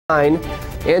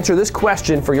Answer this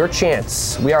question for your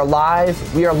chance. We are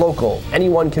live, we are local.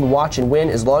 Anyone can watch and win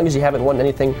as long as you haven't won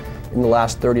anything in the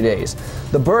last 30 days.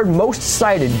 The bird most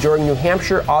cited during New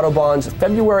Hampshire Audubon's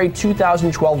February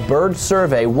 2012 bird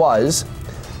survey was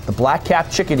the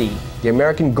black-capped chickadee, the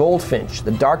American goldfinch,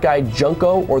 the dark-eyed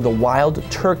junco, or the wild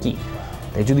turkey.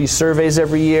 They do these surveys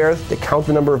every year. They count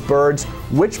the number of birds.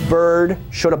 Which bird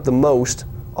showed up the most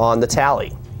on the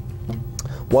tally?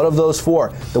 One of those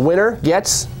four. The winner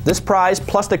gets this prize,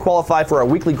 plus they qualify for our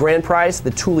weekly grand prize,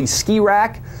 the Thule Ski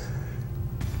Rack.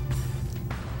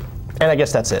 And I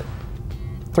guess that's it.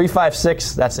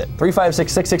 356, that's it.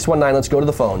 356-6619, let's go to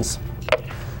the phones.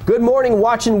 Good morning,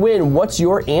 watch and win. What's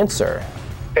your answer?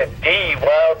 D,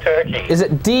 wild turkey. Is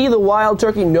it D, the wild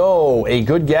turkey? No, a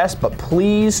good guess, but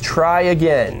please try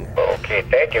again. Okay,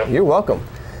 thank you. You're welcome.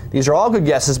 These are all good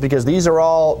guesses because these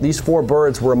four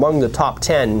birds were among the top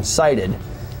 10 cited,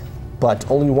 but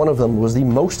only one of them was the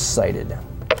most cited.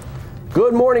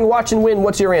 Good morning, watch and win.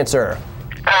 What's your answer?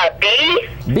 B.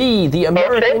 B, the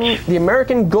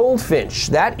American goldfinch.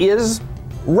 That is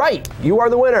right. You are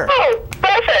the winner. Oh,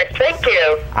 perfect. Thank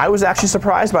you. I was actually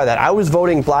surprised by that. I was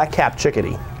voting black-capped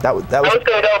chickadee. That was I was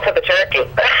going to go for the turkey.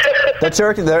 The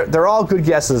turkey. They're all good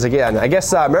guesses again. I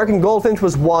guess American goldfinch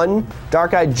was 1,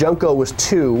 dark-eyed junco was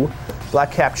 2,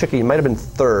 black-capped chickadee might have been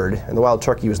 3rd, and the wild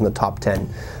turkey was in the top 10.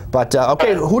 But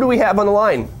okay, who do we have on the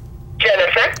line?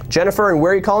 Jennifer. Jennifer, and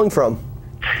where are you calling from?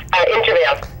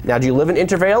 Intervale. Now, do you live in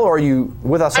Intervale, or are you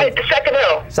with us? Second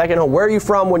home. Second home. Where are you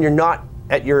from when you're not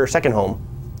at your second home?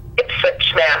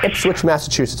 Ipswich, Mass. Ipswich,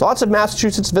 Massachusetts. Lots of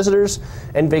Massachusetts visitors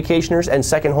and vacationers and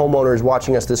second homeowners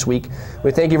watching us this week.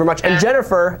 We thank you very much. And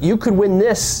Jennifer, you could win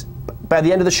this by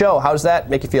the end of the show. How does that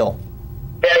make you feel?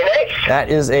 Very nice. That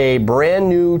is a brand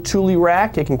new Thule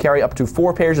rack. It can carry up to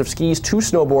 4 pairs of skis, 2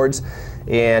 snowboards,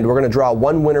 and we're going to draw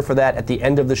one winner for that at the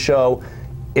end of the show.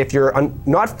 If you're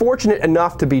not fortunate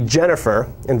enough to be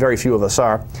Jennifer, and very few of us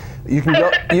are, you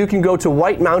can go to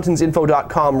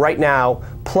whitemountainsinfo.com right now,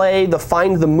 play the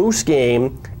Find the Moose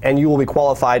game, and you will be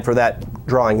qualified for that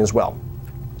drawing as well.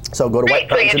 So go to Great,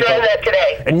 so you're drawing that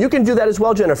today. And you can do that as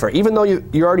well, Jennifer. Even though you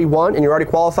already won and you're already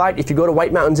qualified, if you go to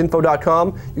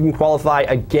whitemountainsinfo.com, you can qualify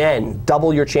again,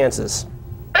 double your chances.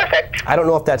 Perfect. I don't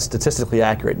know if that's statistically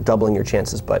accurate, doubling your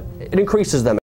chances, but it increases them.